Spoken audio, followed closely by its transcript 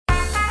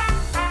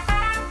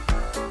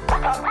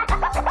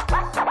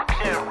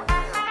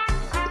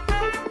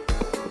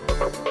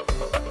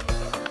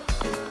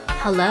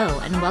Hello,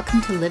 and welcome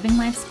to Living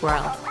Life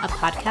Squirrel, a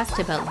podcast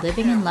about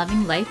living and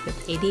loving life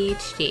with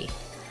ADHD.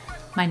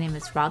 My name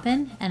is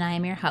Robin, and I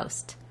am your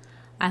host.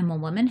 I'm a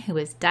woman who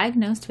was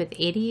diagnosed with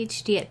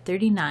ADHD at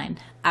 39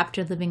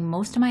 after living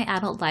most of my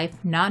adult life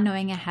not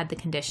knowing I had the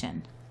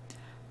condition.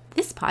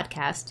 This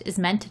podcast is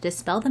meant to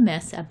dispel the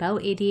myths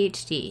about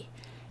ADHD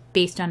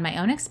based on my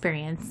own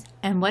experience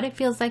and what it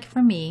feels like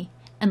for me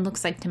and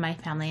looks like to my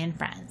family and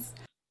friends.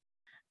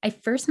 I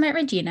first met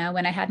Regina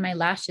when I had my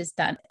lashes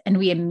done, and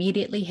we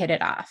immediately hit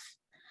it off.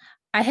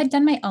 I had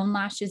done my own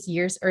lashes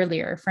years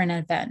earlier for an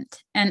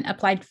event and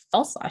applied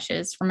false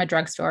lashes from a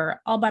drugstore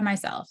all by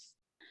myself.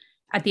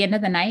 At the end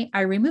of the night,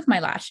 I removed my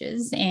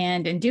lashes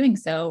and in doing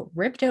so,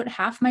 ripped out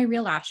half my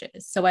real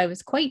lashes. So I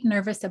was quite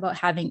nervous about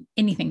having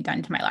anything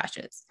done to my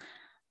lashes.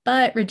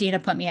 But Regina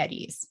put me at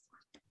ease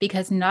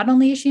because not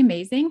only is she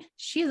amazing,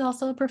 she is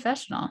also a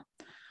professional.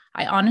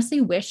 I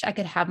honestly wish I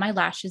could have my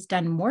lashes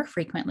done more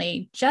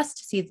frequently just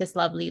to see this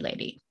lovely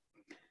lady.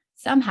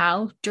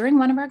 Somehow, during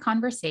one of our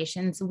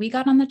conversations, we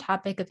got on the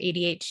topic of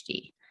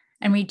ADHD,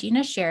 and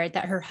Regina shared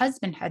that her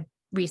husband had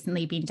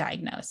recently been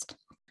diagnosed.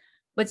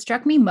 What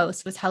struck me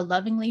most was how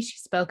lovingly she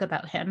spoke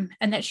about him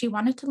and that she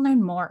wanted to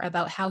learn more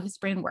about how his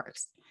brain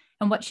works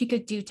and what she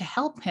could do to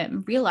help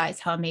him realize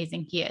how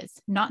amazing he is,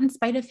 not in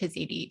spite of his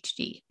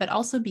ADHD, but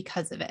also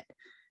because of it.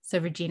 So,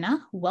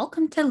 Regina,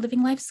 welcome to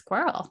Living Life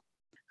Squirrel.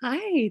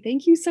 Hi,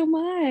 thank you so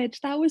much.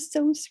 That was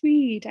so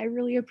sweet. I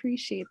really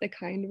appreciate the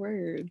kind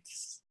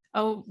words.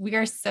 Oh, we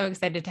are so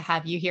excited to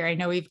have you here. I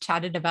know we've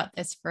chatted about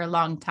this for a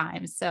long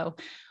time. So,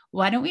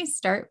 why don't we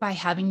start by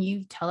having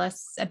you tell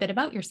us a bit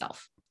about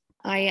yourself?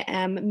 I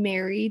am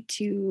married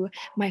to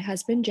my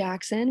husband,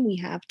 Jackson. We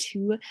have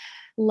two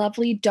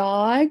lovely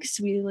dogs.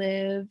 We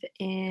live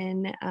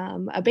in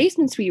a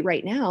basement suite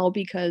right now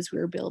because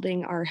we're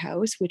building our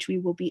house, which we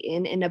will be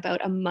in about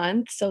a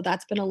month. So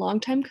that's been a long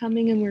time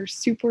coming, and we're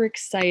super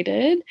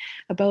excited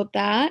about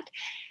that.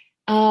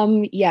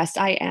 Yes,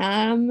 I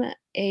am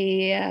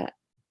a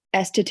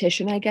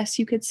esthetician, I guess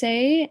you could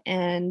say.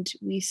 And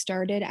we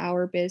started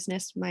our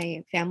business,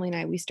 my family and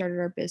I, we started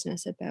our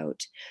business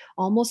about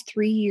almost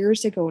 3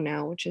 years ago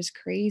now, which is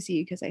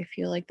crazy because I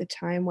feel like the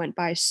time went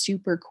by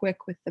super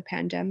quick with the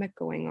pandemic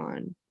going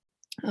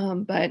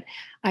on. But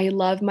I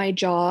love my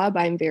job.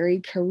 I'm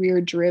very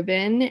career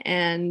driven.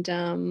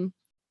 And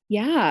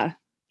yeah,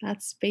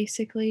 that's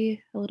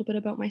basically a little bit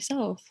about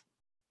myself.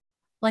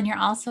 Well, and you're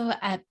also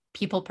a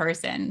people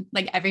person.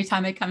 Like every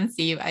time I come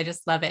see you, I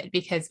just love it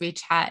because we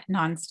chat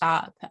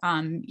nonstop.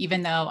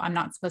 Even though I'm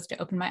not supposed to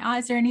open my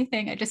eyes or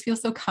anything, I just feel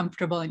so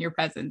comfortable in your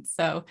presence.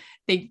 So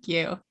thank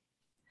you.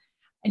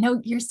 I know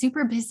you're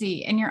super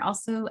busy and you're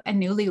also a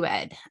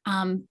newlywed,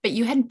 but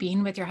you had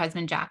been with your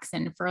husband,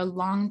 Jackson, for a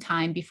long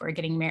time before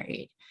getting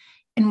married.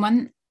 And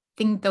one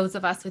thing those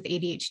of us with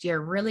ADHD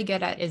are really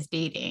good at is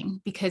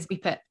dating because we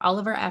put all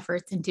of our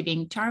efforts into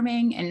being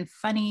charming and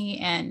funny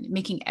and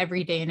making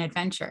every day an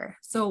adventure.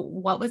 So,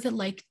 what was it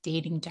like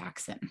dating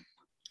Jackson?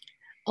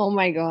 Oh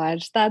my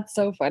gosh, that's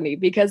so funny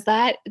because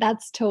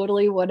that's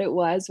totally what it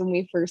was when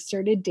we first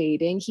started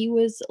dating. He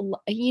was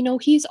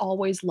he's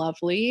always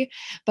lovely,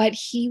 but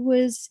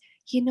you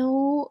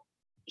know,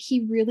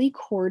 he really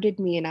courted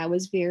me and I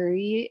was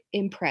very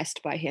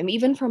impressed by him.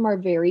 Even from our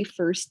very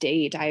first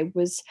date,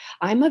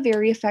 I'm a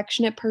very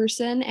affectionate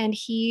person and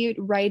he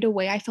right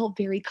away I felt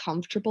very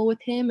comfortable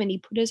with him and he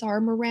put his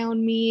arm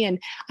around me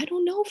and I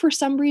don't know, for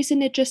some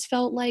reason it just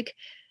felt like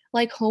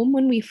home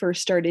when we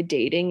first started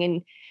dating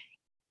and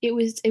it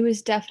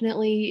was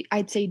definitely,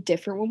 I'd say,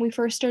 different when we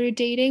first started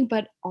dating,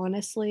 but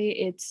honestly,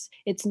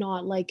 it's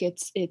not like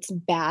it's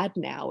bad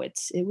now. It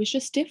was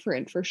just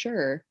different for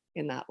sure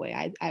in that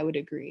way. I would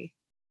agree.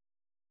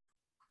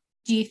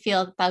 Do you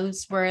feel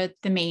those were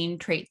the main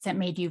traits that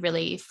made you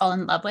really fall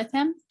in love with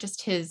him?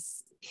 Just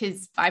his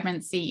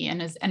vibrancy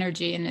and his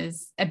energy and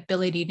his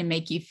ability to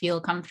make you feel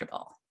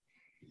comfortable.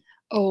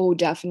 Oh,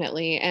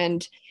 definitely.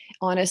 And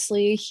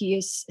honestly, he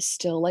is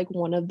still like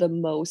one of the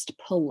most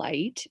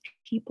polite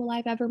people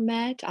I've ever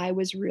met. I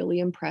was really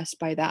impressed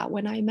by that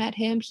when I met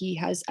him. He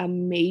has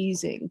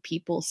amazing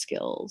people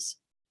skills.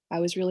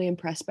 I was really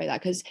impressed by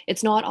that because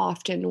it's not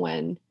often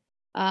when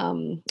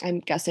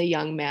I guess a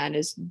young man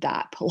is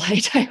that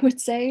polite, I would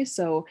say.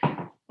 So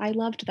I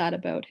loved that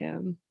about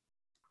him.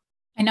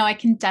 I know I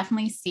can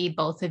definitely see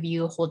both of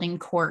you holding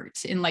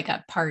court in like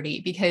a party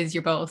because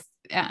you're both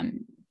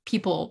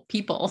people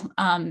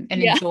and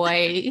Yeah.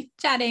 enjoy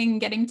chatting,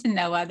 getting to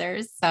know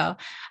others. So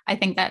I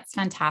think that's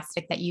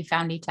fantastic that you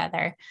found each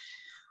other.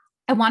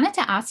 I wanted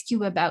to ask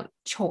you about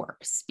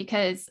chores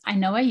because I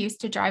know I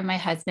used to drive my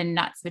husband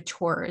nuts with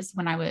chores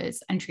when I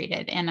was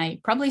untreated, and I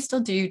probably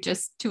still do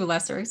just to a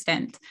lesser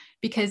extent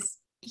because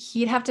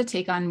he'd have to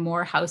take on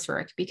more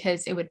housework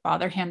because it would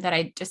bother him that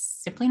I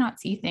just simply not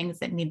see things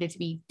that needed to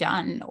be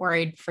done, or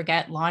I'd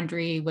forget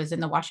laundry was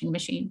in the washing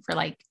machine for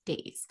like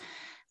days.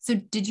 So,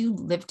 did you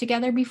live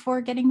together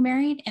before getting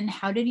married? And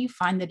how did you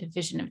find the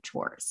division of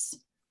chores?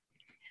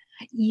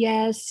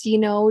 Yes,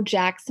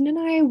 Jackson and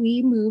I,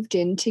 we moved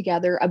in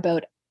together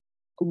about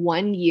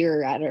 1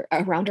 year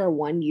around our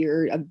 1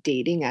 year of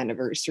dating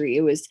anniversary.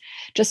 It was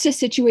just a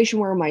situation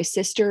where my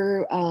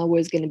sister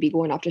was going to be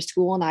going off to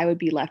school and I would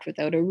be left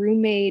without a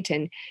roommate.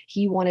 And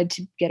he wanted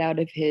to get out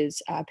of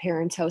his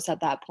parents' house at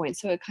that point.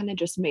 So it kind of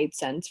just made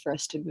sense for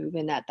us to move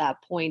in at that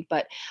point.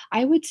 But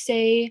I would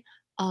say,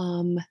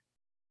 um,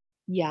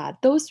 yeah,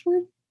 those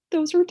were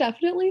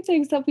definitely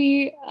things that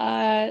we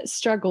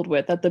struggled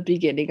with at the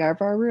beginning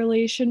of our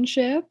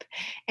relationship.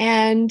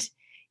 And,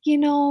 you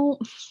know,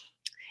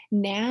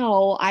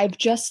 now I've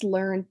just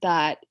learned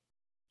that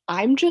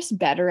I'm just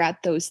better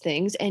at those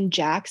things, and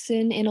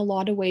Jackson, in a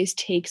lot of ways,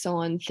 takes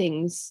on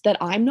things that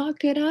I'm not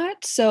good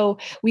at. So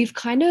we've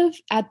kind of,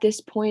 at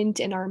this point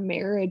in our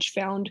marriage,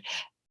 found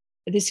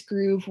this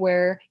groove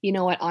where, you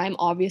know what, I'm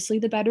obviously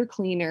the better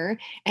cleaner.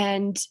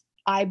 And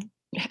I've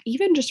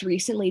even just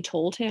recently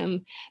told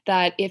him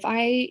that if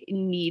I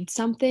need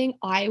something,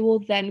 I will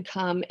then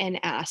come and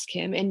ask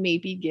him and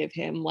maybe give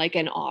him like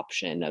an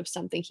option of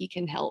something he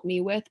can help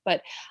me with.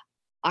 But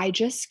I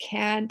just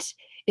can't,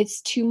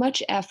 it's too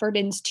much effort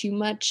and it's too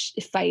much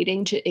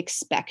fighting to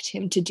expect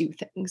him to do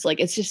things. Like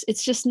it's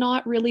just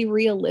not really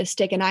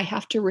realistic, and I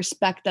have to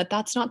respect that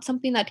that's not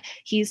something that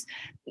he's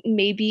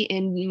maybe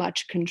in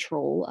much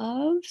control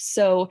of.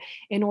 So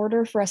in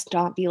order for us to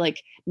not be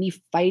like me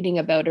fighting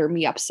about or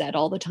me upset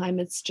all the time,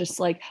 it's just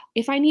like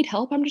if I need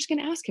help, I'm just going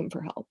to ask him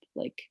for help.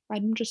 Like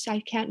I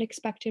can't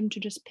expect him to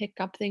just pick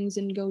up things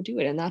and go do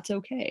it, and that's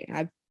okay.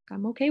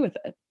 I'm okay with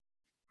it.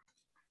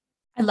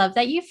 I love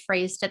that you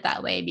phrased it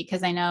that way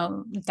because I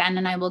know Dan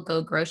and I will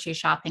go grocery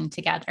shopping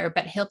together,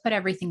 but he'll put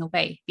everything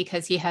away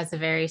because he has a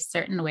very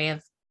certain way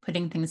of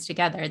putting things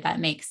together that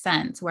makes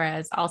sense.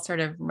 Whereas I'll sort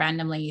of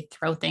randomly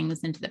throw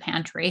things into the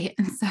pantry.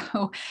 And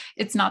so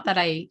it's not that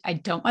I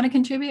don't want to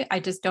contribute. I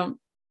just don't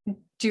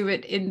do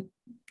it in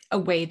a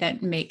way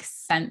that makes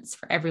sense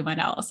for everyone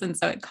else. And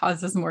so it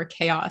causes more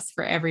chaos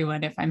for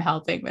everyone if I'm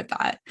helping with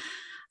that.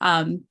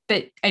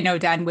 But I know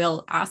Dan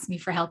will ask me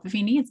for help if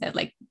he needs it,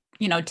 like,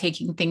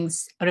 taking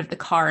things out of the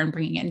car and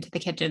bringing it into the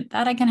kitchen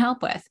that I can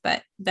help with,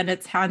 but then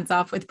it's hands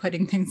off with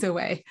putting things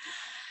away.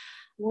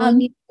 Well,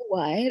 and you Um, know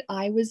what?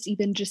 I was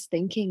even just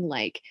thinking,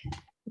 like,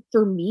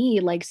 for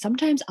me, like,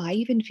 sometimes I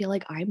even feel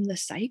like I'm the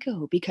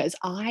psycho because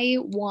I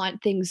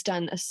want things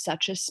done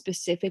such a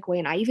specific way,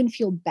 and I even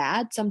feel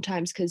bad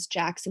sometimes because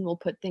Jackson will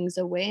put things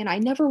away, and I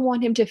never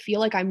want him to feel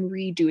like I'm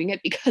redoing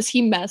it because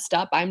he messed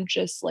up. I'm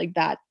just, like,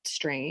 that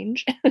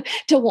strange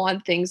to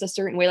want things a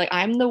certain way. Like,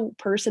 I'm the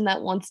person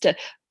that wants to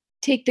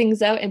take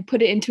things out and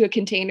put it into a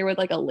container with,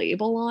 like, a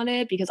label on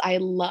it because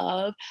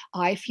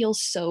I feel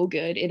so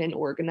good in an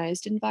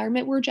organized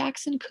environment where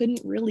Jackson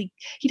couldn't really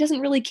he doesn't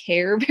really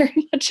care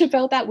very much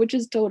about that, which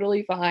is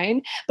totally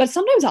fine. But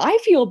sometimes I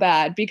feel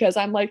bad because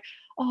I'm like,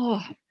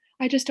 "Oh,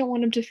 I just don't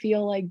want him to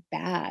feel, like,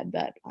 bad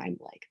that I'm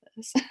like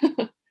this."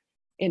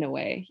 In a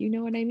way, you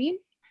know what I mean?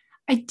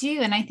 I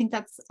do. And I think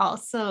that's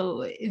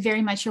also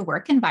very much your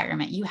work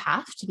environment. You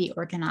have to be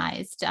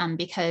organized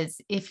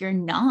because if you're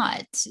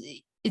not,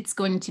 it's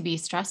going to be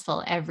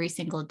stressful every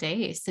single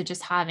day. So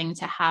just having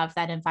to have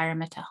that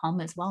environment at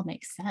home as well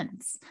makes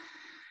sense.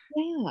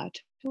 Yeah,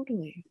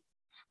 totally.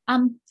 I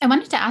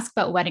wanted to ask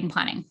about wedding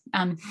planning.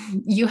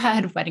 You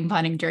had wedding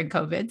planning during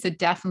COVID, so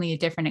definitely a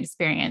different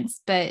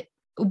experience. But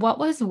what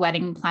was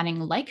wedding planning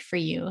like for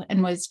you?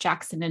 And was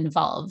Jackson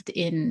involved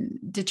in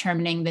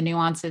determining the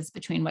nuances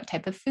between what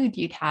type of food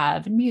you'd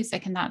have and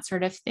music and that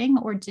sort of thing?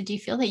 Or did you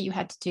feel that you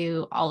had to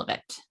do all of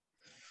it?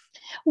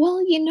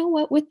 Well, you know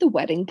what? With the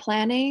wedding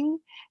planning,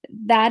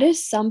 that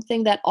is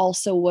something that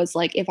also was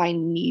like, if I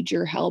need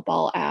your help,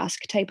 I'll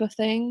ask type of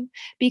thing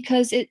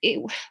because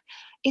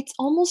it's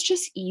almost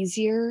just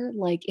easier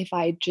like if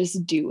I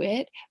just do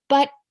it.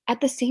 But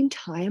at the same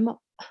time,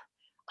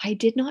 I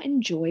did not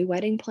enjoy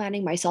wedding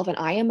planning myself, and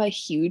I am a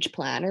huge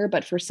planner,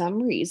 but for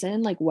some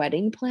reason, like,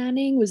 wedding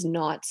planning was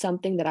not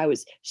something that I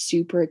was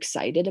super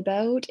excited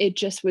about. It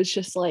just was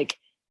just like,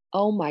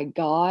 "Oh my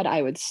god,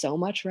 I would so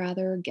much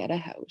rather get a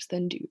house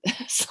than do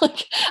this."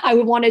 Like, I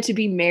would want it to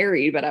be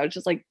married, but I was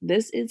just like,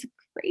 "This is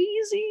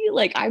crazy."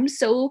 Like, I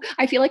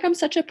feel like I'm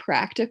such a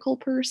practical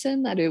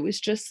person that it was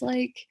just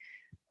like,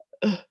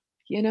 ugh,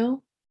 you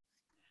know?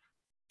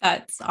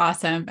 That's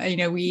awesome.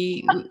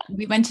 We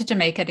went to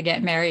Jamaica to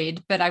get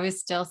married, but I was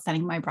still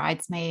sending my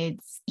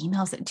bridesmaids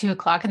emails at 2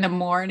 o'clock in the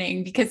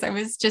morning because it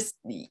was just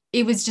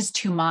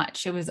too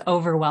much. It was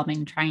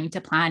overwhelming trying to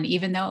plan,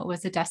 even though it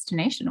was a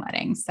destination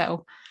wedding.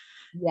 So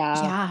Yeah.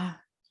 yeah,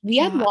 We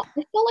had yeah.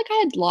 I felt like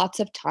I had lots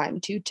of time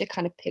to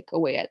kind of pick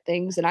away at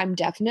things, and I'm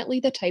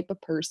definitely the type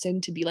of person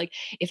to be like,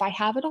 if I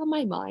have it on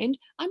my mind,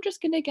 I'm just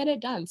gonna get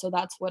it done. So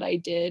that's what I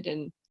did,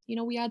 and,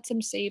 we had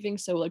some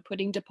savings, so, like,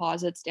 putting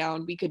deposits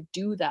down, we could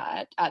do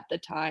that at the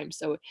time,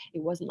 so it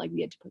wasn't like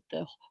we had to put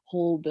the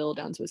whole bill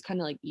down, so it was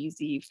kinda, like,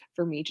 easy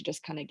for me to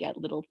just kinda get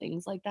little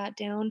things like that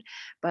down.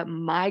 But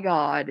my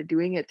god,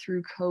 doing it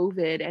through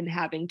COVID and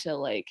having to,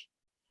 like,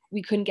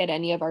 we couldn't get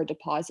any of our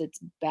deposits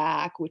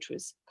back, which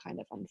was kind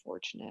of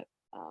unfortunate.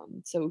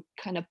 So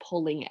kind of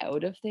pulling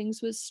out of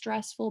things was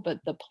stressful,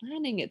 but the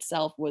planning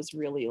itself was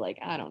really like,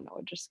 I don't know,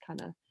 it just kind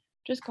of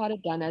just got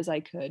it done as I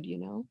could, you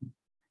know?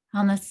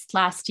 On this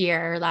last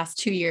year, last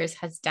 2 years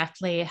has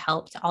definitely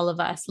helped all of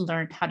us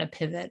learn how to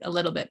pivot a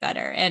little bit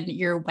better. And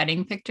your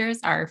wedding pictures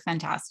are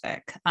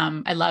fantastic.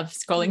 I love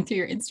scrolling through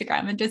your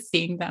Instagram and just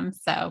seeing them.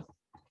 So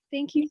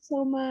Thank you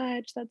so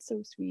much. That's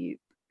so sweet.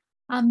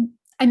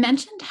 I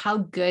mentioned how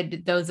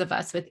good those of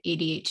us with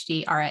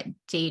ADHD are at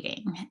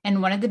dating.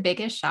 And one of the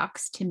biggest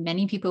shocks to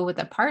many people with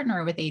a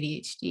partner with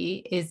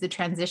ADHD is the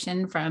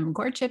transition from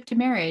courtship to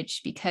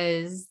marriage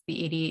because the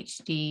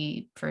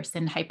ADHD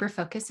person hyper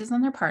focuses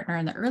on their partner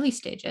in the early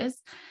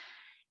stages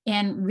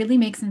and really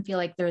makes them feel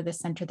like they're the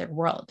center of their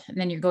world. And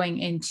then you're going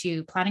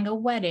into planning a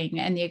wedding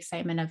and the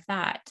excitement of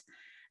that.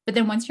 But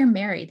then once you're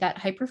married, that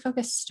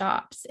hyperfocus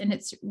stops, and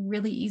it's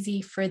really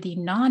easy for the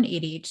non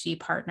ADHD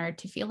partner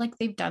to feel like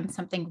they've done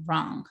something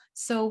wrong.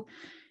 So,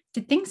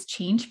 did things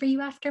change for you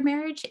after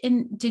marriage?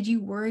 And did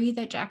you worry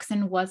that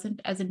Jackson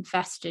wasn't as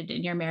invested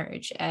in your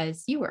marriage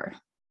as you were?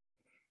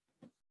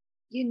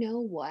 You know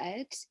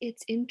what?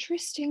 It's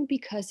interesting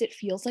because it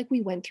feels like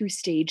we went through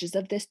stages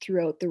of this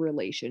throughout the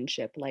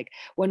relationship. Like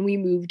when we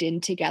moved in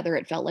together,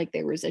 it felt like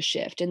there was a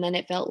shift. And then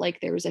it felt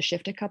like there was a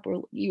shift a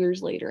couple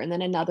years later, and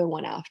then another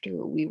one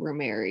after we were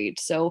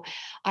married. So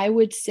I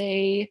would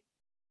say,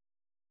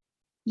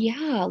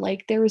 yeah,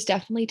 like there was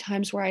definitely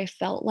times where I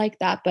felt like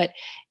that, but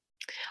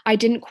I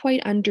didn't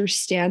quite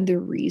understand the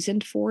reason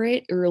for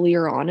it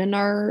earlier on in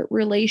our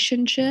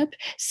relationship.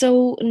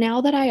 So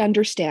now that I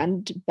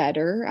understand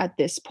better at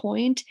this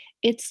point,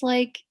 it's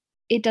like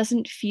it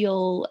doesn't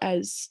feel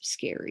as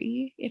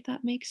scary, if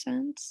that makes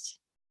sense.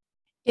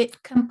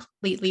 It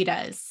completely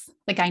does.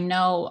 Like, I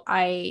know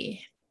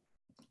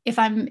if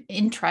I'm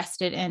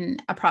interested in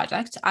a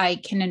project, I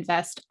can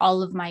invest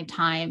all of my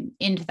time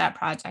into that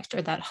project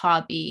or that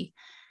hobby.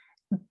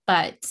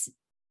 But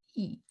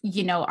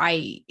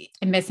I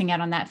am missing out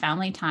on that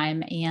family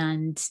time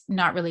and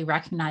not really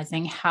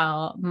recognizing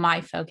how my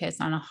focus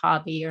on a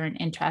hobby or an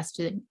interest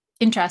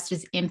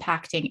is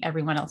impacting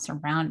everyone else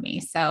around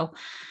me. So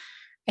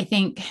I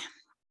think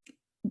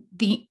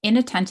the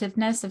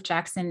inattentiveness of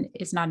Jackson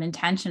is not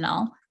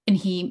intentional. And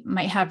he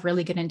might have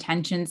really good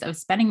intentions of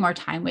spending more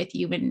time with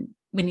you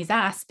when he's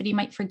asked, but he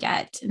might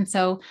forget. And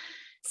so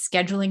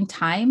scheduling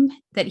time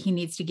that he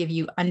needs to give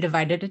you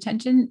undivided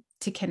attention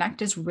to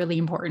connect is really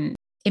important.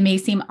 It may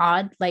seem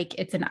odd, like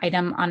it's an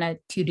item on a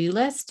to-do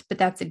list, but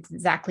that's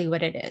exactly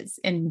what it is.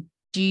 And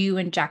do you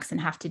and Jackson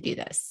have to do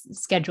this?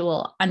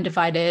 Schedule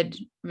undivided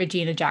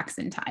Regina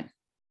Jackson time.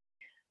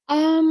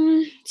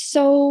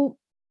 So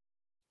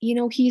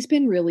he's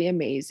been really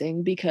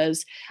amazing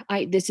because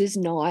I this is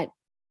not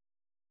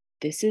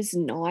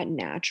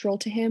natural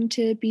to him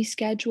to be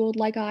scheduled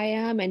like I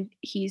am, and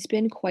he's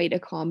been quite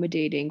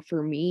accommodating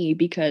for me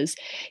because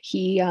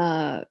he,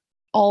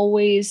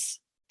 always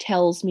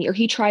tells me, or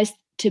he tries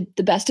to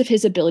the best of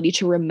his ability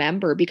to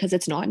remember, because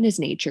it's not in his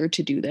nature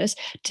to do this,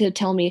 to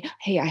tell me,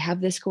 "Hey, I have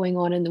this going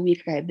on in the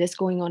week, I have this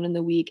going on in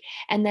the week,"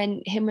 and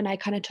then him and I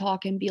kinda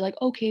talk and be like,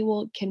 "Okay,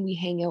 well, can we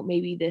hang out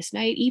maybe this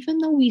night?" Even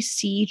though we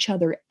see each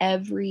other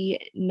every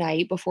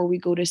night before we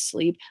go to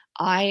sleep,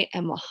 I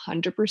am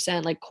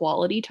 100% like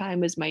quality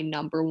time is my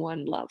number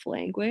one love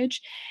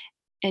language,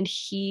 and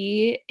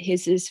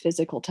his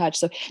physical touch.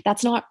 So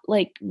that's not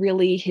like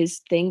really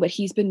his thing, but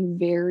he's been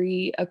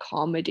very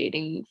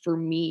accommodating for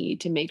me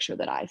to make sure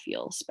that I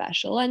feel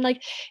special. And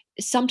like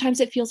sometimes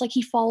it feels like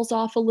he falls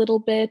off a little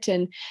bit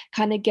and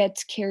kind of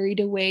gets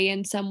carried away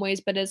in some ways,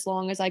 but as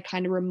long as I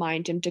kind of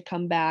remind him to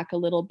come back a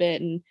little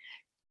bit, and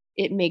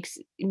it makes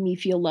me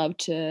feel loved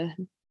to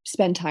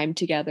spend time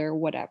together,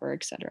 whatever,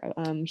 etc.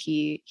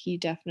 He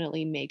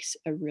definitely makes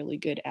a really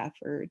good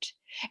effort.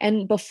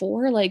 And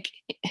before, like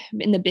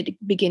in the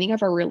beginning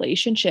of our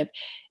relationship,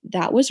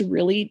 that was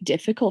really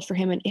difficult for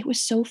him, and it was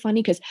so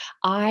funny because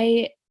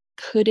I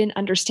couldn't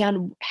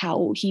understand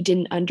how he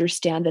didn't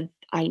understand that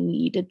I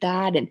needed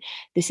that, and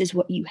this is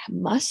what you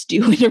must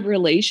do in a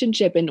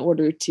relationship in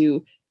order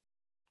to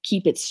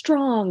keep it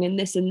strong and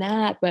this and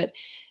that. But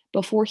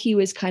before he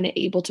was kind of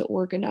able to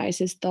organize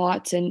his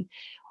thoughts and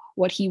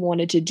what he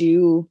wanted to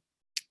do,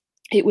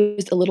 it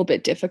was a little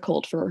bit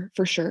difficult for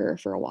sure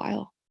for a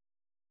while.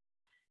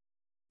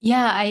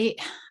 Yeah, I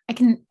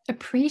can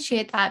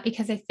appreciate that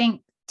because I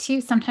think too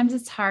sometimes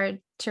it's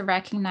hard to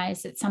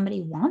recognize that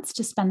somebody wants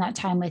to spend that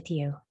time with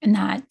you, and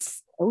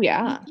that's Oh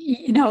yeah.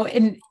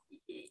 and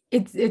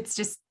it's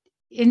just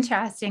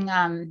interesting.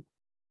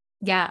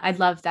 Yeah, I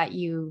love that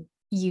you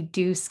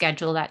do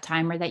schedule that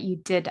time, or that you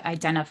did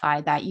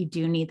identify that you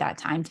do need that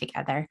time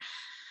together.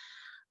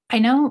 I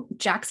know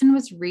Jackson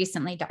was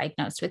recently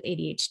diagnosed with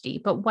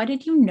ADHD, but what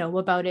did you know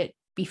about it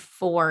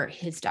before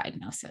his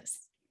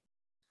diagnosis?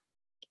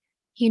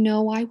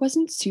 I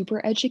wasn't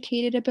super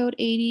educated about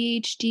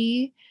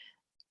ADHD.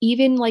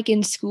 Even like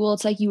in school,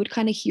 it's like you would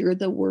kind of hear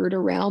the word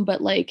around,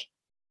 but like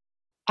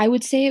I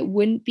would say it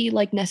wouldn't be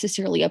like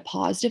necessarily a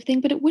positive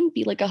thing, but it wouldn't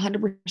be like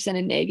 100%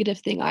 a negative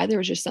thing either. It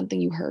was just something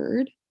you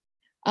heard.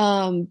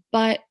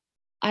 But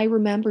I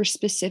remember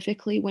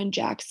specifically when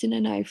Jackson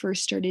and I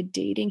first started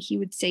dating, he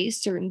would say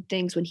certain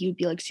things when he would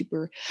be like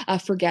super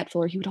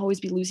forgetful, or he would always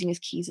be losing his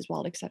keys, his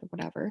wallet, etc.,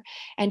 whatever.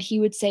 And he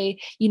would say,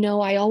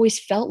 I always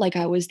felt like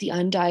I was the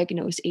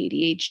undiagnosed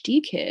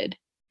ADHD kid.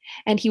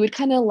 And he would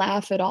kind of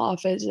laugh it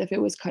off as if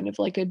it was kind of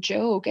like a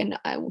joke. And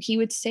he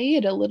would say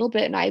it a little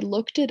bit. And I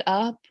looked it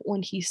up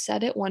when he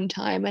said it one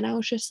time, and I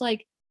was just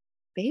like,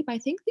 babe, I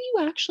think that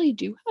you actually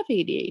do have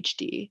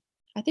ADHD.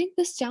 I think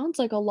this sounds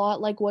like a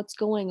lot like what's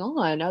going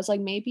on. I was like,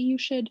 maybe you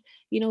should,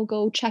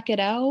 go check it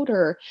out.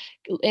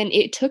 And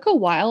it took a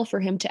while for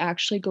him to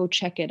actually go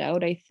check it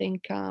out. I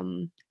think,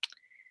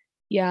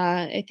 yeah,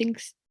 I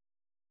think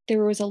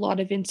there was a lot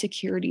of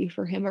insecurity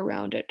for him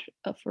around it,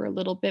 for a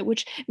little bit,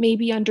 which may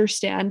be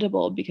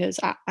understandable because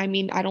I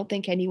mean, I don't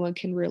think anyone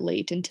can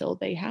relate until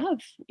they have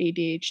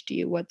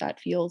ADHD, what that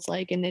feels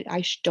like. And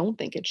don't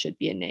think it should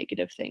be a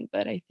negative thing,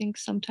 but I think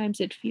sometimes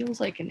it feels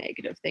like a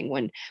negative thing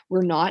when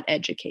we're not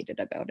educated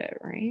about it,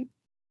 right?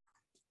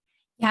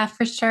 Yeah,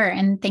 for sure.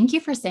 And thank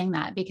you for saying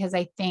that because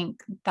I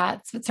think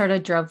that's what sort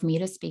of drove me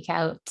to speak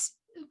out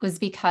was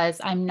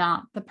because I'm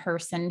not the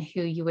person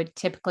who you would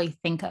typically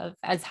think of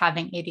as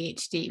having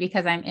ADHD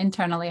because I'm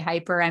internally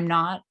hyper. I'm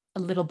not a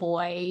little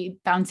boy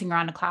bouncing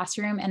around a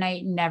classroom and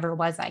I never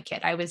was that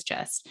kid. I was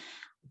just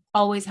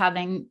always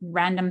having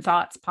random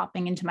thoughts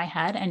popping into my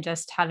head and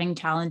just having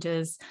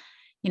challenges,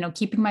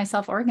 keeping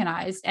myself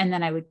organized. And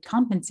then I would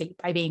compensate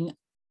by being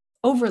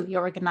overly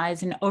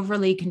organized and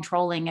overly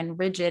controlling and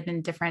rigid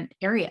in different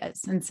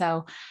areas. And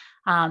so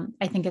I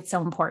think it's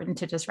so important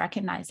to just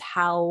recognize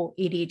how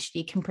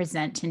ADHD can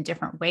present in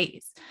different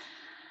ways.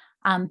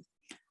 Um,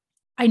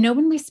 I know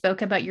when we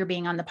spoke about your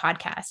being on the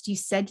podcast, you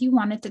said you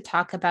wanted to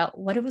talk about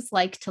what it was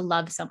like to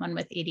love someone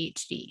with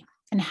ADHD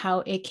and how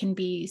it can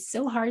be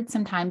so hard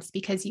sometimes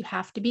because you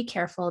have to be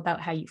careful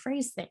about how you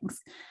phrase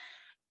things.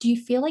 Do you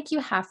feel like you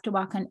have to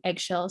walk on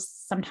eggshells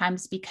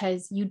sometimes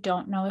because you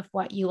don't know if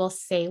what you will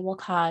say will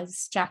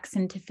cause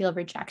Jackson to feel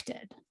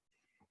rejected?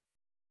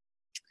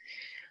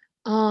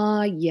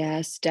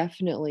 Yes,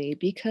 definitely.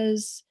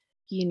 Because,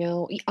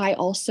 I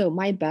also,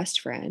 my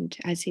best friend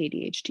has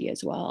ADHD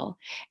as well.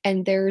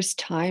 And there's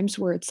times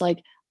where it's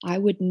like, I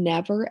would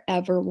never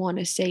ever want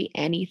to say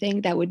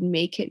anything that would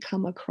make it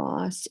come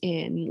across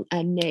in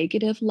a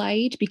negative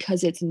light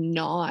because it's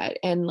not.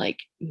 And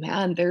like,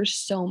 man, there's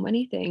so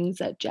many things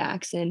that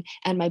Jackson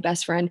and my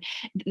best friend,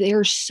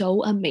 they're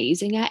so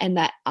amazing at, and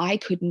that I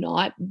could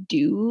not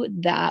do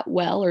that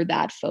well or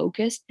that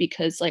focused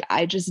because like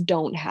I just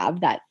don't have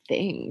that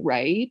thing,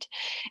 right?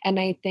 And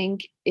I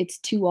think it's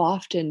too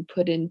often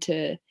put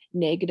into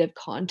negative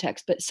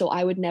context. But so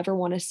I would never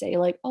want to say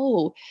like,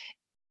 oh,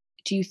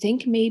 do you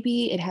think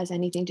maybe it has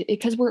anything to,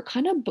 because we're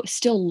kind of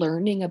still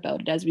learning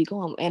about it as we go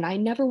on, and I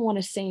never want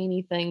to say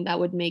anything that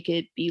would make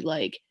it be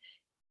like,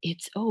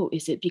 it's, oh,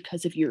 is it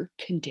because of your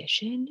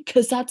condition?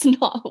 Because that's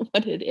not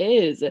what it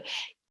is.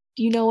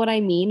 Do you know what I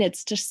mean?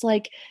 It's just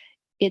like,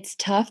 it's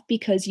tough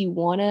because you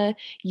want to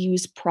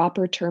use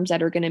proper terms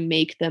that are going to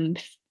make them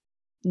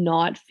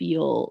not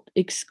feel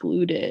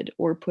excluded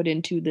or put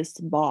into this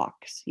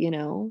box, you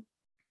know?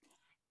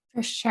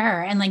 For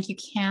sure. And like you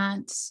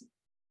can't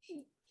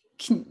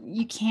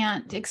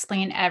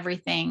explain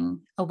everything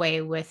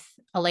away with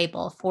a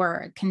label for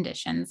a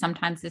condition.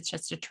 Sometimes it's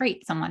just a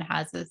trait someone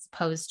has as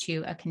opposed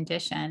to a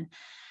condition.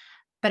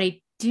 But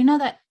I do know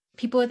that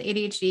people with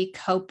ADHD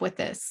cope with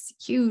this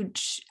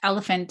huge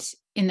elephant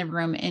in the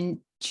room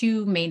in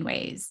two main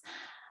ways.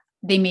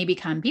 They may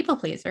become people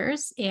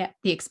pleasers at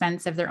the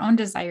expense of their own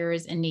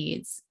desires and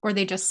needs, or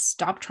they just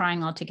stop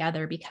trying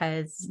altogether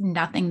because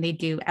nothing they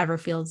do ever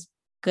feels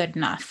good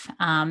enough.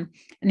 And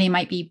they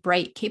might be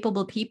bright,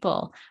 capable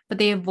people, but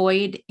they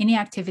avoid any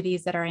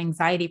activities that are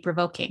anxiety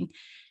provoking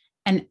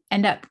and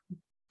end up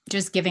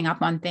just giving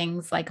up on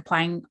things like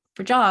applying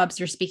for jobs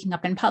or speaking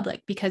up in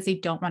public because they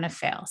don't want to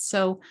fail.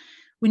 So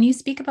when you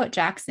speak about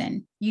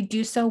Jackson, you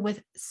do so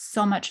with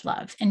so much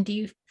love. And do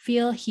you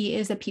feel he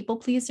is a people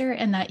pleaser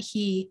and that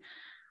he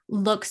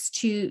looks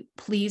to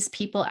please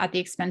people at the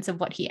expense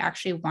of what he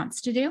actually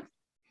wants to do?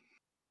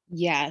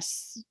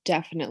 Yes,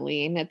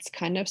 definitely. And it's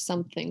kind of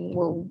something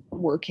we're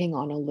working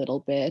on a little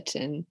bit.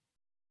 And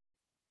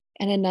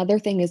another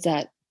thing is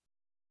that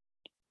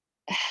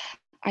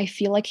I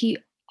feel like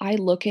I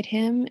look at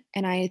him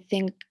and I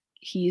think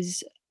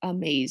he's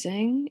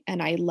amazing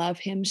and I love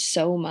him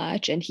so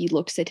much, and he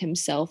looks at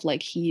himself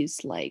like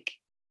he's like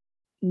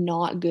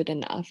not good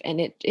enough,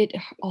 and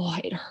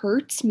it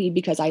hurts me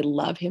because I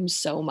love him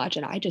so much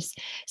and I just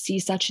see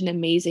such an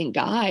amazing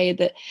guy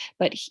that,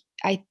 but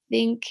I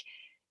think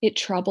it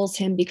troubles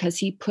him because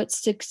he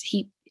puts six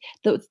he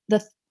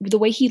the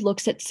way he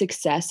looks at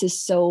success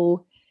is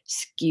so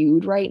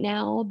skewed right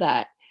now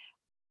that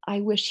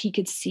I wish he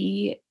could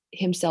see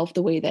himself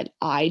the way that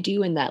I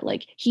do, and that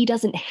like he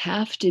doesn't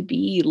have to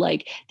be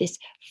like this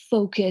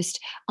focused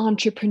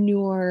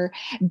entrepreneur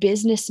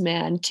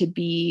businessman to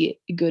be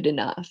good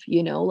enough,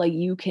 like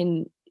you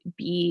can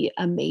be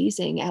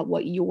amazing at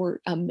what you're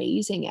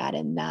amazing at,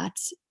 and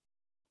that's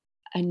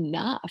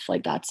enough.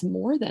 Like that's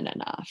more than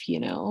enough.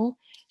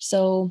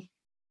 So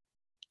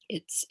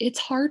it's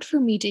hard for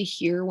me to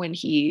hear when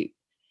he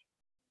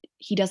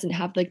doesn't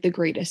have, like, the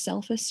greatest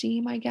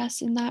self-esteem, I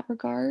guess, in that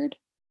regard,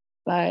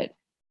 but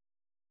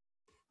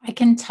I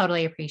can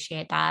totally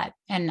appreciate that.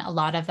 And a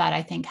lot of that,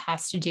 I think,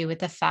 has to do with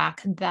the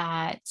fact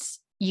that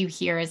you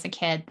hear as a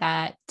kid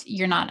that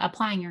you're not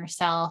applying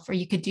yourself or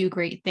you could do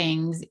great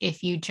things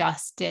if you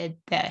just did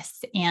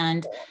this.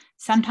 And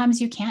sometimes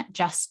you can't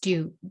just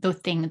do the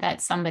thing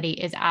that somebody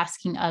is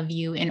asking of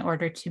you in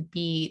order to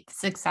be the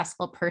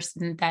successful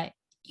person that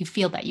you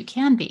feel that you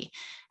can be.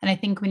 And I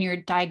think when you're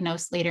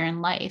diagnosed later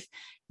in life,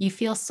 you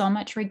feel so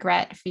much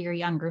regret for your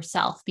younger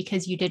self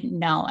because you didn't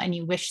know and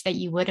you wish that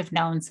you would have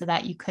known so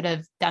that you could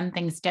have done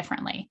things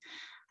differently.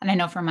 And I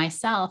know for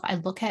myself, I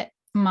look at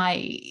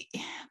my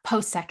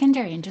post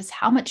secondary and just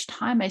how much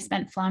time I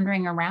spent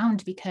floundering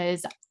around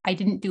because I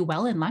didn't do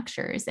well in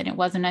lectures. And it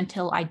wasn't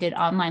until I did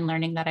online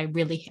learning that I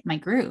really hit my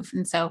groove.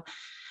 And so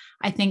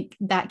I think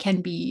that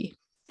can be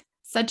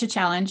such a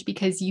challenge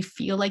because you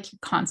feel like you're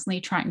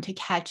constantly trying to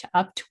catch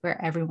up to where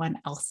everyone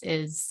else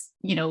is,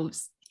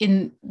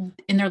 in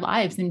their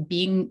lives and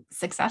being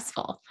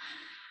successful.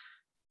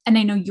 And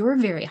I know you're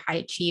very high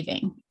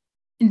achieving.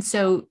 And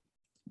so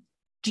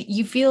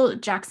you feel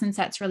Jackson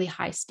sets really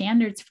high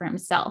standards for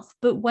himself,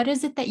 but what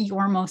is it that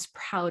you're most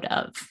proud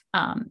of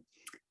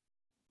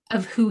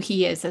who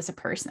he is as a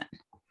person?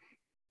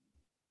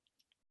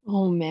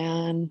 oh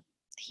man,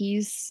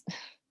 he's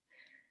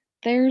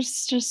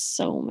there's just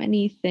so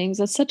many things.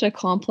 It's such a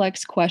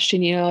complex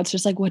question, it's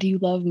just like, what do you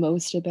love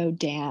most about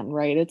Dan,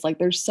 right? It's like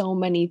there's so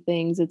many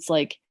things. It's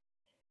like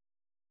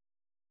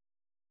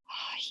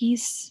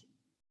he's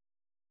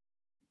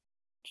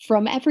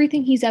from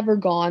everything he's ever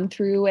gone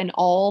through and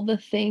all the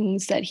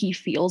things that he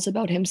feels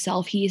about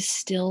himself, he is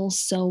still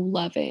so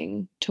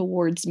loving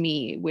towards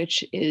me,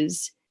 which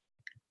is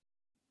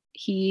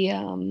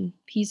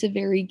he's a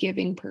very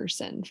giving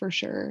person for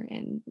sure,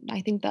 and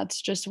I think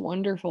that's just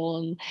wonderful.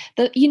 And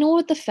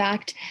the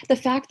fact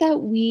that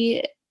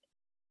we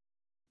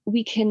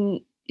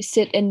can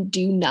sit and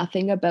do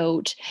nothing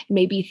about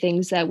maybe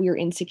things that we're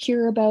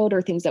insecure about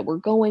or things that we're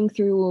going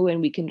through, and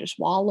we can just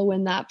wallow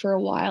in that for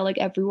a while. Like,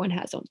 everyone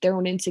has their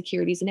own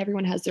insecurities and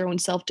everyone has their own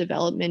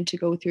self-development to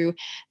go through.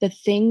 The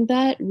thing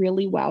that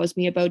really wows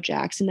me about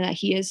Jackson, that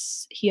he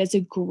has a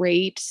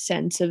great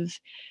sense of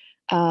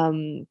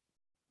um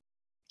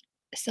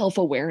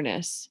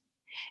self-awareness,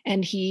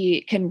 and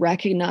he can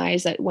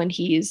recognize that when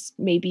he's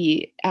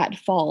maybe at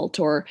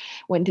fault, or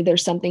when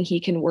there's something he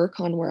can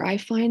work on. Where I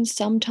find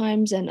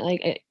sometimes, and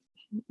like,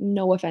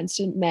 no offense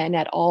to men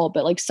at all,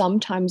 but like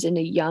sometimes in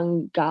a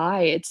young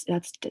guy, it's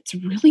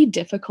really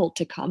difficult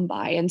to come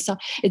by. And so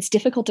it's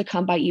difficult to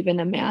come by even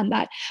a man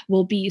that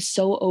will be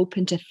so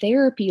open to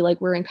therapy.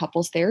 Like, we're in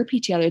couples therapy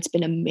together. It's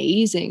been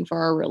amazing for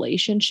our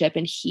relationship,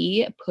 and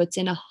he puts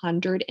in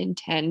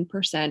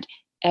 110%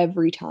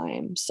 every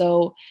time.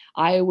 So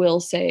I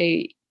will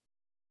say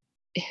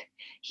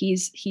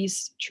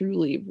he's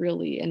truly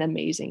really an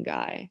amazing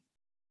guy.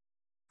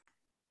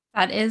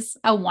 That is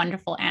a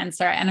wonderful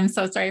answer. And I'm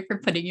so sorry for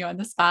putting you on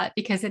the spot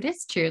because it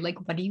is true.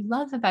 Like, what do you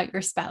love about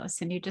your spouse?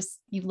 And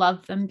you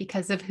love them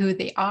because of who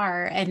they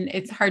are. And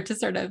it's hard to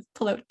sort of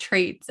pull out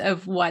traits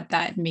of what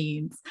that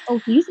means. Oh,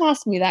 he's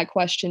asked me that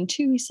question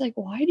too. He's like,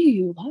 "Why do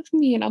you love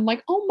me?" And I'm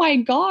like, "Oh my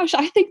gosh,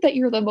 I think that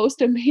you're the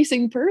most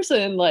amazing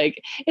person."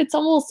 Like, it's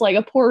almost like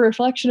a poor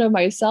reflection of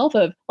myself,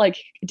 of like,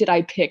 did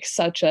I pick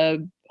such a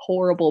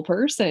horrible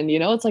person?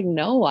 It's like,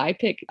 no,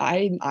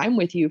 I'm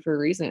with you for a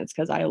reason. It's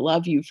because I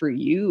love you for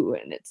you.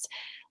 And it's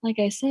like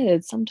I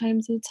said,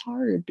 sometimes it's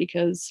hard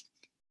because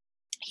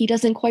he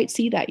doesn't quite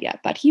see that yet,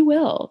 but he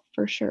will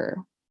for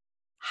sure.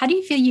 How do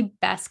you feel you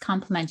best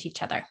complement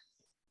each other?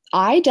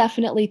 I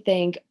definitely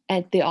think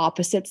at the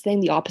opposites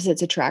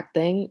attract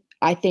thing.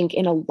 I think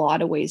in a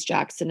lot of ways,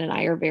 Jackson and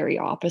I are very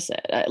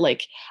opposite.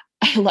 Like,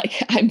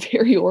 I'm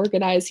very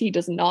organized. He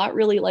does not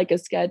really like a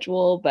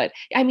schedule, but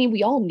I mean,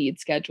 we all need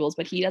schedules,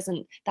 but he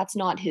doesn't. That's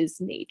not his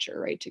nature,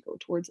 right? To go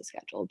towards a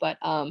schedule. But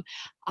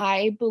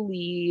I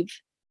believe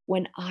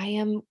when I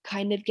am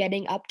kind of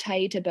getting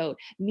uptight about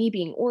me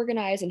being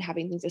organized and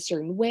having things a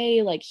certain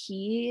way, like,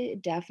 he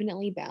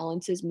definitely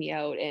balances me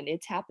out. And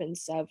it's happened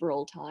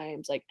several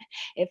times. Like,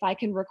 if I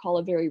can recall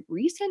a very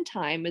recent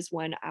time, is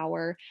when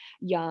our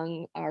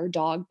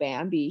dog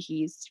Bambi,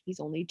 he's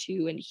only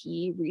 2, and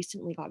he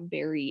recently got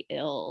very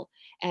ill,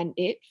 and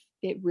it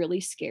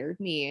really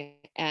scared me.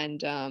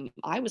 And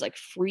I was like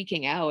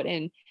freaking out,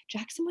 and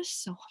Jackson was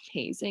so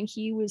amazing.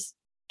 He was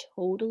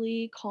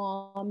totally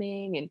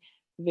calming and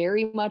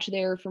very much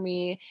there for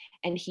me,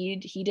 and he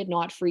did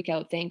not freak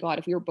out. Thank God.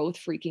 If we were both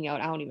freaking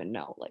out, I don't even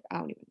know. Like, I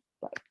don't even,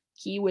 but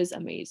he was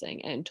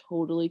amazing and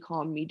totally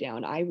calmed me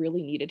down. I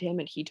really needed him,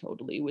 and he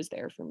totally was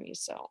there for me.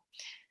 So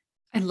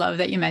I love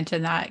that you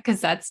mentioned that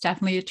because that's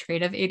definitely a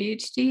trait of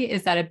ADHD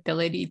is that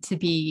ability to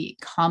be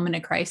calm in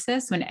a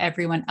crisis when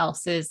everyone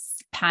else is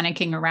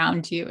panicking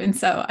around you. And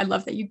so I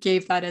love that you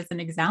gave that as an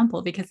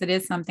example because it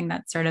is something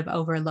that's sort of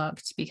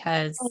overlooked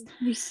because oh,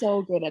 he's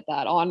so good at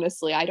that.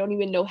 Honestly, I don't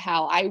even know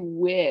how. I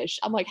wish.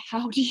 I'm like,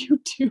 how do you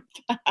do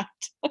that?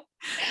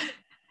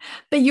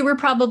 But you were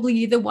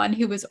probably the one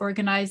who was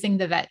organizing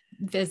the vet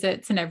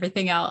visits and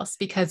everything else,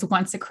 because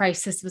once a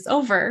crisis was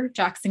over,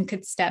 Jackson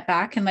could step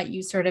back and let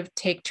you sort of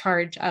take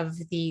charge of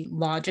the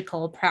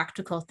logical,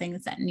 practical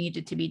things that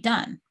needed to be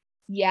done.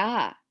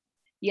 Yeah.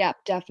 Yep,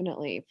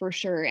 definitely, for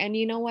sure. And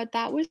you know what?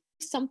 That was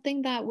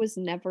something that was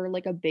never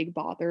like a big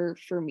bother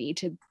for me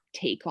to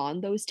take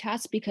on those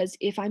tasks because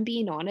if I'm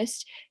being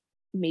honest,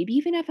 maybe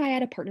even if I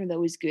had a partner that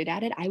was good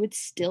at it, I would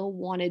still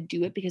want to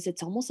do it because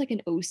it's almost like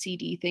an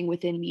OCD thing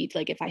within me.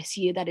 Like if I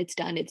see that it's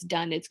done,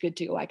 it's good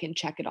to go. I can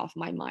check it off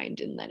my mind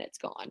and then it's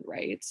gone,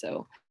 right?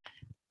 So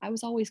I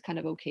was always kind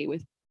of okay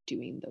with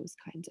doing those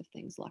kinds of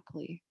things,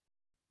 luckily.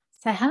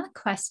 So I have a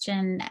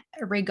question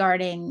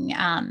regarding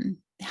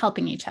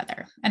helping each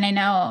other. And I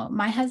know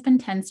my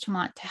husband tends to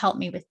want to help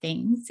me with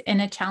things,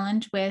 and a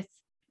challenge with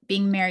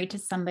being married to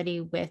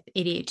somebody with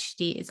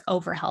ADHD is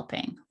over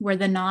helping, where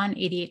the non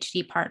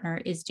ADHD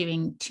partner is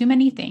doing too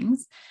many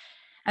things.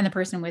 And the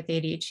person with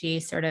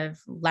ADHD sort of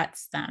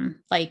lets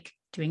them, like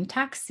doing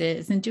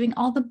taxes and doing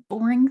all the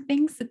boring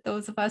things that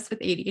those of us with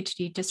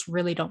ADHD just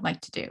really don't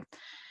like to do.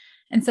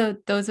 And so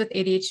those with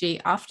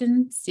ADHD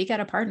often seek out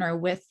a partner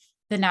with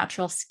the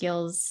natural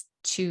skills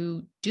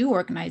to do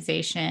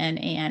organization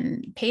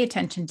and pay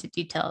attention to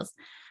details.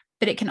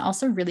 But it can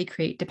also really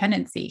create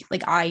dependency.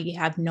 Like I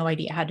have no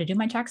idea how to do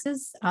my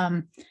taxes.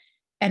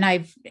 And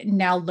I've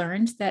now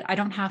learned that I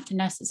don't have to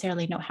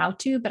necessarily know how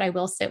to, but I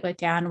will sit with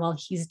Dan while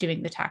he's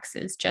doing the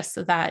taxes just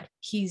so that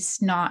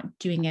he's not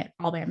doing it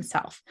all by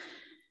himself.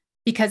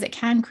 Because it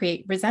can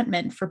create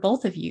resentment for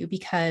both of you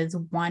because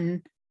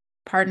one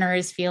partner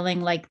is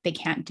feeling like they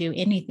can't do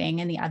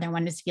anything and the other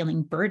one is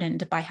feeling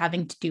burdened by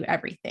having to do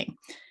everything.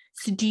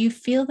 So, do you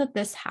feel that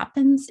this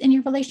happens in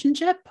your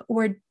relationship,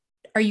 or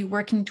are you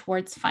working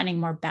towards finding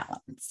more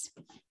balance?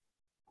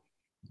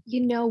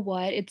 You know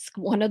what? It's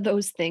one of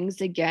those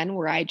things again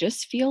where I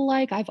just feel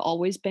like I've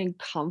always been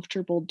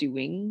comfortable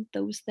doing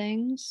those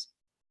things.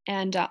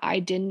 And I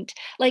didn't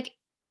like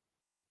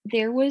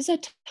there was a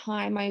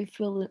time I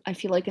feel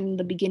like in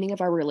the beginning of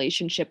our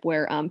relationship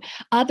where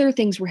other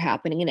things were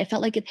happening and it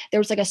felt like there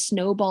was like a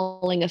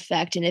snowballing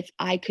effect and if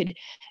I could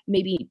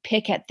maybe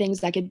pick at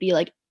things I could be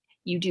like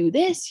you do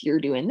this, you're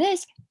doing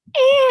this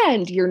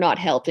and you're not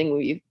helping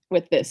me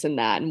with this and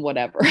that and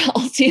whatever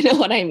else, you know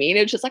what I mean?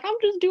 It's just like I'm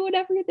just doing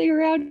everything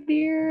around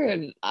here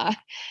and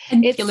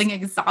And it's feeling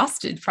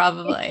exhausted, it's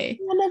probably.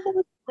 one of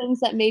those things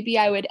that maybe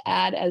I would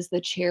add as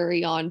the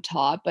cherry on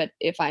top, but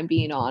if I'm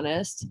being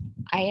honest,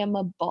 I am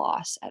a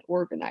boss at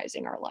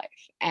organizing our life,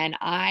 and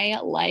I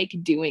like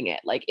doing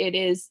it. Like, it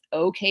is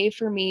okay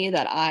for me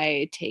that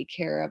I take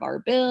care of our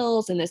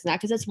bills and this and that,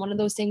 because it's one of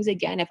those things,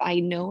 again, if I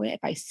know it, if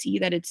I see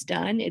that it's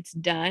done,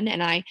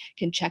 and I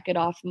can check it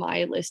off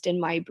my list in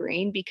my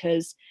brain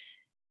because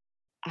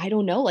I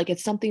don't know, like,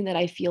 it's something that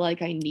I feel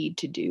like I need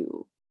to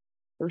do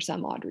for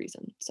some odd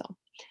reason. So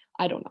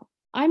I don't know.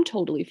 I'm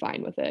totally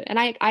fine with it. And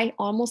I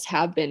almost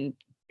have been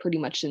pretty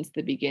much since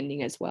the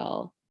beginning as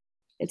well.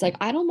 It's like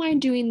I don't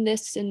mind doing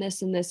this and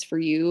this and this for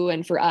you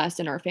and for us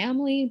and our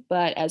family,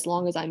 but as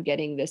long as I'm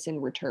getting this in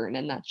return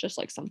and that's just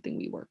like something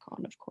we work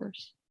on, of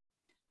course.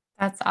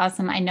 That's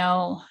awesome. I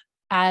know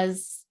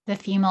as the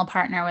female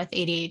partner with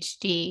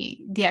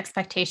ADHD, the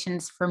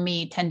expectations for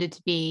me tended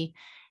to be,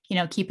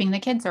 keeping the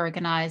kids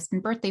organized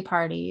and birthday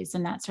parties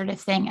and that sort of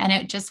thing. And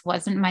it just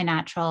wasn't my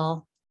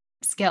natural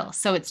skill.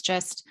 So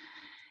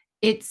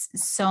it's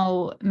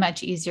so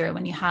much easier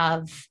when you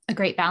have a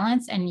great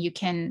balance and you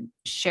can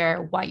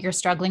share what you're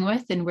struggling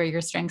with and where your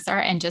strengths are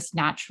and just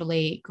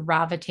naturally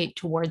gravitate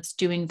towards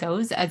doing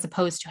those as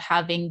opposed to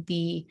having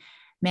the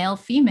male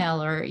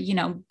female or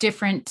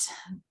different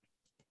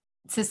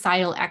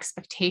societal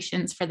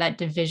expectations for that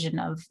division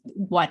of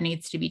what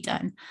needs to be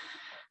done.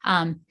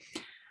 um,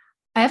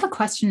 I have a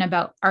question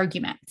about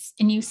arguments,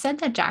 and you said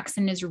that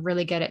Jackson is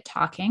really good at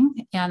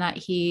talking and that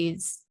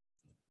he's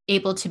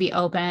able to be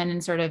open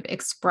and sort of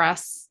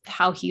express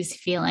how he's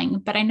feeling.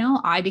 But I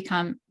know I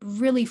become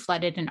really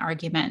flooded in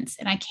arguments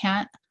and I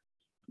can't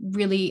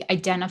really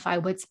identify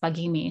what's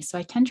bugging me. So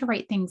I tend to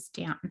write things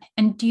down.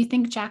 And do you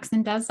think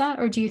Jackson does that?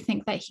 Or do you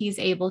think that he's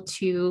able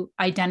to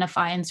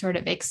identify and sort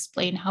of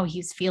explain how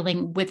he's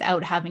feeling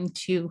without having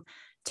to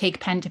take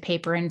pen to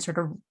paper and sort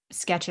of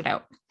sketch it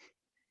out?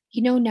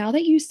 You know, now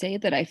that you say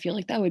that, I feel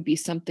like that would be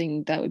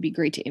something that would be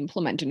great to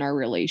implement in our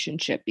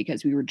relationship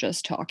because we were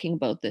just talking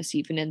about this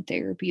even in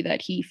therapy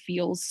that he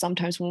feels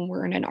sometimes when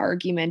we're in an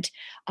argument,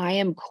 I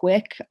am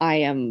quick, I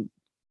am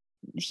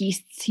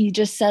he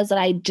just says that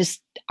I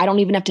don't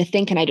even have to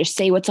think and I just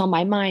say what's on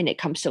my mind. It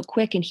comes so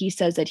quick. And he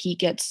says that he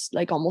gets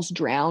like almost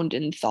drowned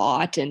in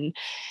thought and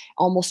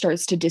almost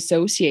starts to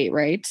dissociate,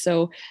 right?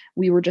 So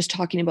we were just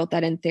talking about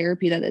that in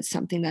therapy that it's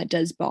something that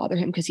does bother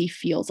him because he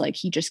feels like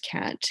he just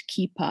can't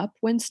keep up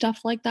when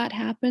stuff like that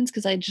happens.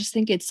 Cause I just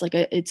think it's like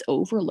it's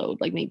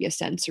overload, like maybe a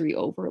sensory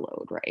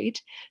overload,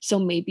 right? So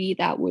maybe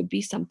that would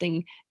be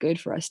something good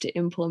for us to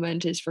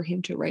implement is for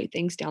him to write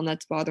things down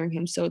that's bothering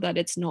him so that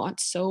it's not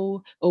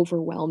so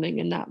overwhelming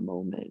in that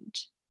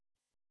moment.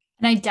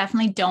 And I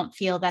definitely don't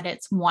feel that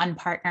it's one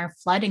partner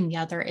flooding the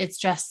other. It's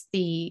just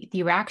the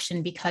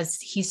reaction because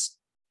he's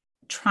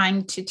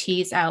trying to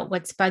tease out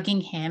what's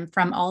bugging him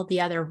from all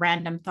the other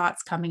random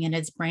thoughts coming in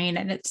his brain.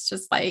 And it's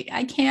just like,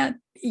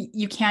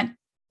 you can't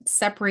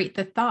separate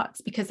the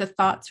thoughts because the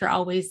thoughts are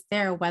always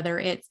there, whether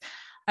it's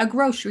a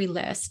grocery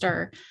list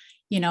or,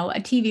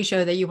 a TV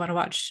show that you want to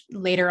watch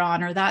later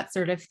on or that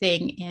sort of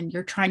thing. And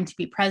you're trying to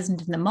be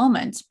present in the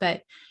moment,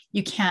 but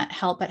you can't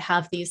help but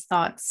have these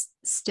thoughts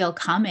still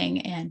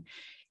coming. And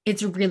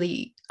it's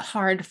really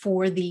hard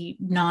for the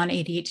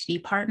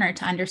non-ADHD partner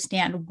to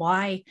understand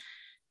why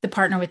the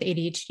partner with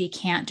ADHD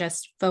can't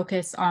just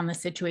focus on the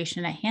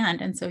situation at hand.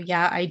 And so,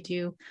 yeah, I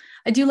do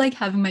like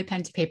having my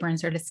pen to paper and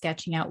sort of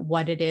sketching out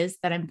what it is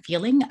that I'm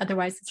feeling.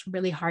 Otherwise, it's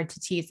really hard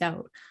to tease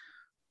out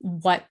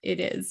what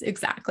it is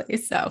exactly.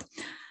 So,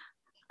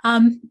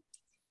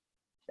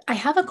 I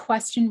have a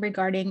question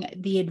regarding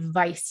the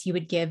advice you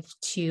would give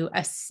to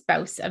a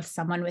spouse of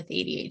someone with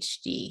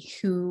ADHD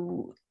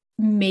who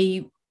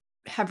may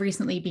have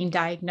recently been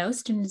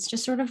diagnosed and is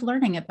just sort of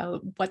learning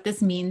about what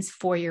this means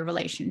for your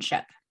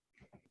relationship.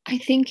 I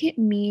think it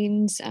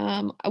means,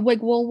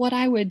 what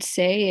I would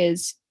say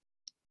is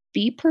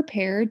be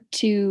prepared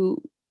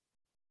to,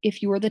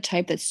 if you are the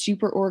type that's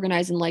super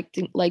organized and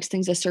likes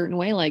things a certain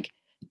way, like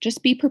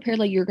just be prepared,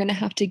 like you're going to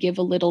have to give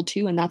a little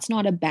too. And that's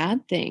not a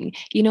bad thing.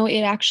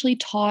 It actually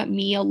taught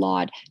me a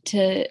lot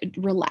to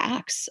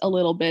relax a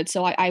little bit.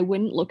 So I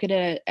wouldn't look at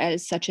it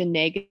as such a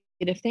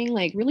negative thing.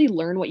 Like really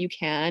learn what you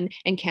can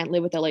and can't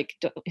live with it. Like,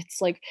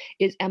 it's like,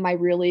 is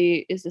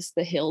this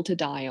the hill to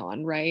die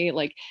on? Right.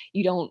 Like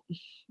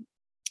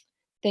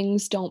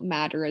things don't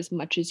matter as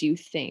much as you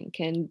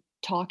think, and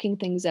talking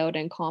things out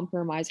and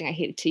compromising, I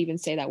hate to even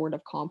say that word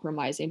of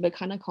compromising, but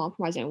kind of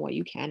compromising on what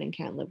you can and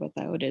can't live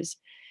without is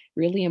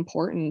really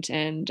important.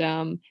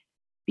 And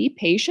be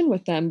patient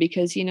with them,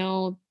 because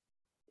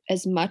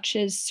as much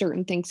as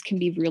certain things can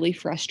be really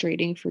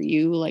frustrating for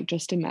you, like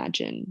just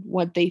imagine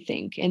what they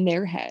think in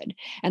their head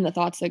and the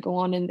thoughts that go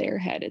on in their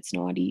head. It's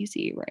not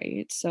easy,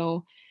 right?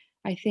 So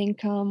I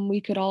think we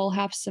could all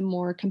have some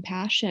more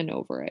compassion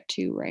over it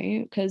too,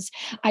 right? Because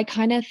I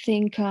kind of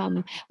think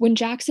when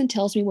Jackson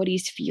tells me what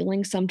he's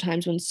feeling,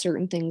 sometimes when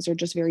certain things are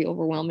just very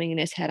overwhelming in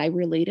his head, I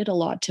relate it a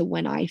lot to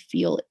when I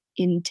feel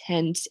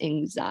intense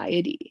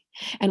anxiety.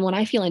 And when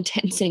I feel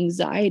intense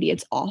anxiety,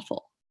 it's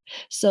awful.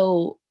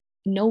 So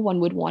no one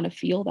would want to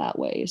feel that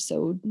way.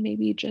 So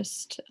maybe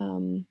just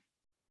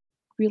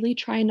really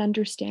try and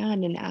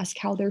understand and ask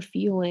how they're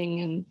feeling,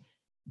 and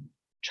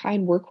try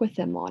and work with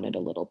them on it a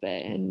little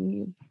bit.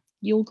 And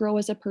you'll grow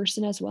as a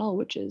person as well,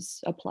 which is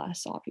a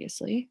plus,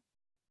 obviously.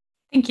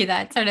 Thank you.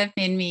 That sort of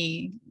made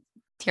me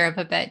tear up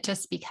a bit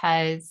just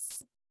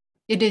because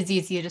it is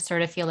easy to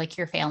sort of feel like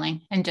you're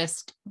failing, and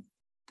just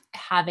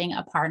having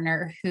a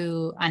partner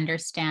who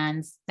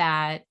understands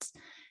that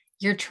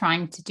you're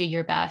trying to do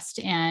your best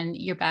and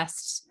your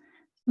best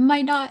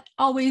might not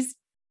always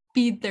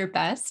be their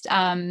best.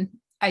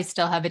 I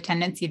still have a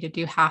tendency to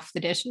do half the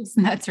dishes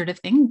and that sort of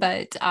thing,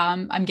 but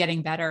I'm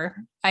getting better,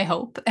 I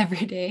hope,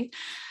 every day.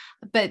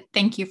 But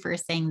thank you for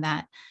saying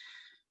that.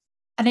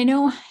 And I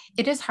know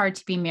it is hard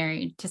to be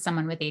married to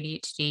someone with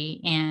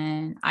ADHD,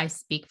 and I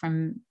speak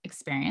from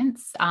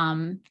experience,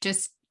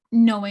 just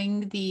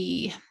knowing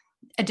the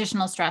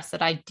additional stress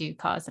that I do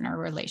cause in our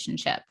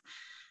relationship.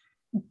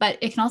 But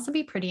it can also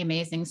be pretty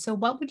amazing. So,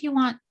 what would you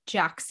want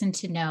Jackson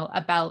to know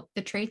about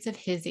the traits of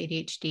his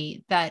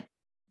ADHD that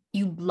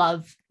you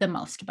love the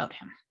most about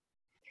him?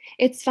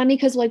 It's funny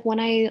because, like, when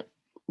I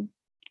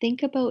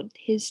think about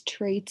his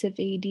traits of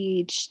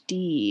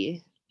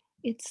ADHD,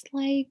 it's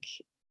like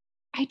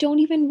I don't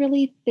even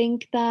really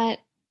think that.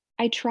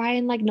 I try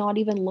and like not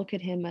even look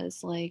at him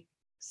as like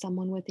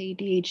someone with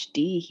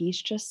ADHD.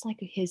 He's just like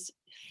his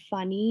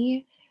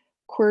funny,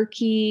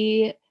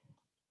 quirky.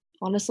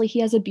 Honestly, he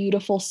has a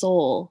beautiful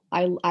soul.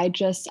 I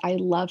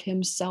love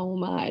him so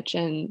much,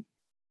 and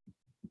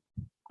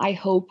I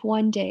hope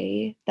one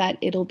day that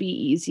it'll be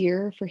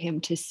easier for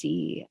him to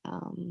see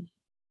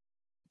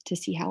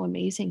how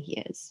amazing he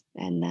is,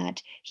 and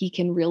that he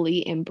can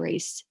really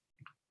embrace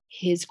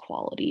his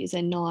qualities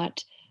and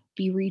not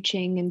be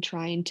reaching and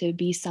trying to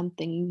be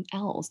something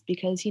else,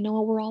 because you know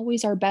what, we're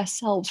always our best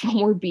selves when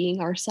we're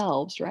being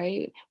ourselves,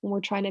 right? When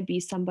we're trying to be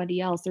somebody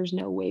else, there's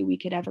no way we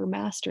could ever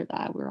master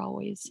that.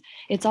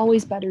 It's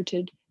always better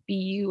to be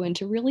you and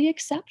to really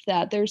accept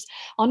that. There's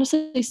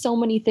honestly so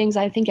many things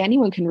I think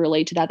anyone can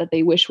relate to that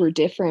they wish were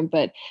different,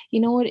 but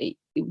you know what,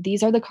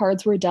 these are the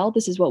cards we're dealt,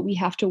 this is what we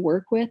have to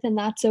work with, and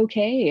that's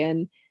okay.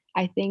 And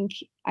I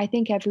think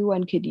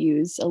everyone could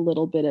use a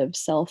little bit of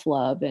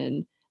self-love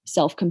and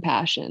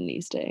self-compassion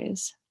these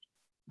days.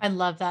 I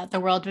love that. The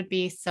world would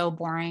be so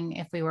boring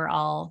if we were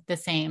all the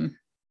same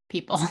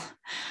people.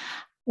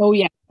 Oh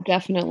yeah,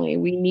 definitely.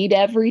 We need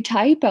every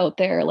type out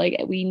there.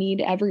 Like we need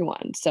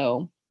everyone.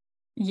 So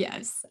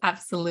Yes,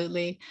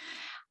 absolutely.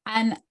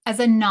 And as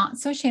a not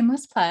so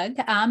shameless plug,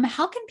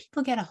 how can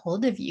people get a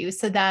hold of you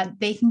so that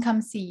they can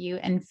come see you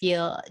and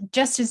feel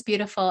just as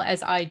beautiful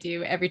as I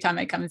do every time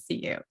I come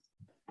see you?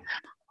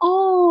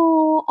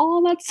 oh,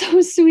 Oh, that's so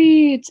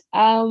sweet.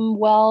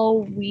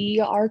 Well, we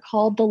are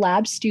called The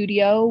Lab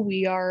Studio.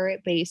 We are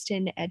based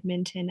in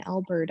Edmonton,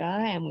 Alberta,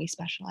 and we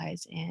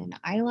specialize in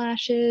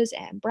eyelashes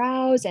and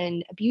brows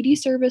and beauty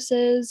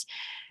services.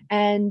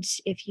 And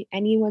if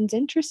anyone's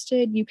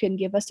interested, you can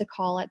give us a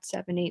call at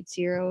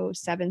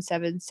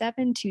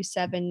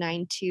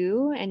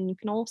 780-777-2792. And you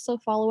can also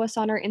follow us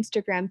on our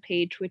Instagram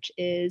page, which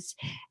is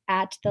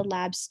at The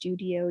Lab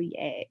Studio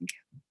YAG.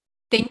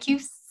 Thank you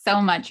so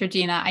much,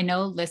 Regina. I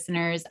know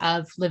listeners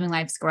of Living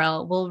Life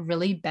Squirrel will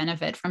really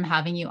benefit from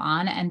having you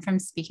on and from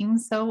speaking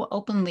so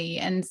openly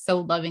and so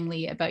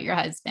lovingly about your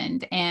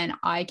husband. And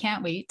I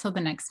can't wait till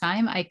the next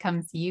time I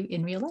come see you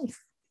in real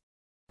life.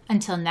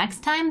 Until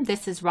next time,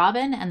 this is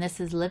Robin, and this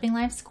is Living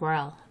Life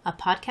Squirrel, a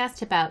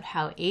podcast about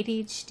how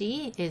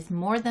ADHD is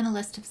more than a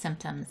list of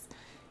symptoms.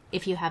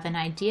 If you have an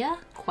idea,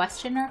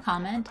 question, or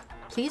comment,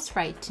 please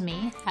write to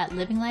me at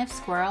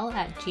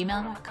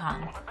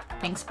livinglifesquirrel@gmail.com.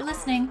 Thanks for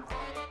listening.